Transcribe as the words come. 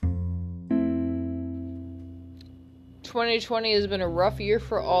2020 has been a rough year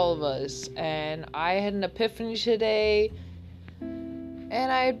for all of us, and I had an epiphany today, and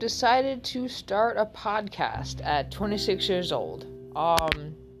I decided to start a podcast at 26 years old.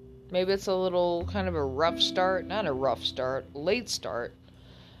 Maybe it's a little kind of a rough start, not a rough start, late start,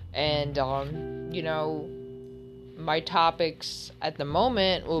 and, my topics at the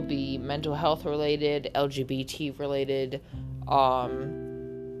moment will be mental health related, LGBT related,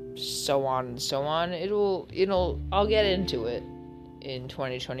 so on and so on. I'll get into it in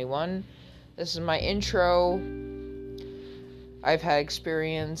 2021. This is my intro. I've had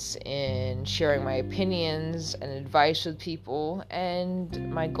experience in sharing my opinions and advice with people,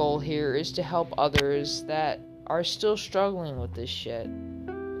 and my goal here is to help others that are still struggling with this shit.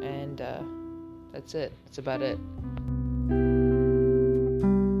 And, that's it. That's about it.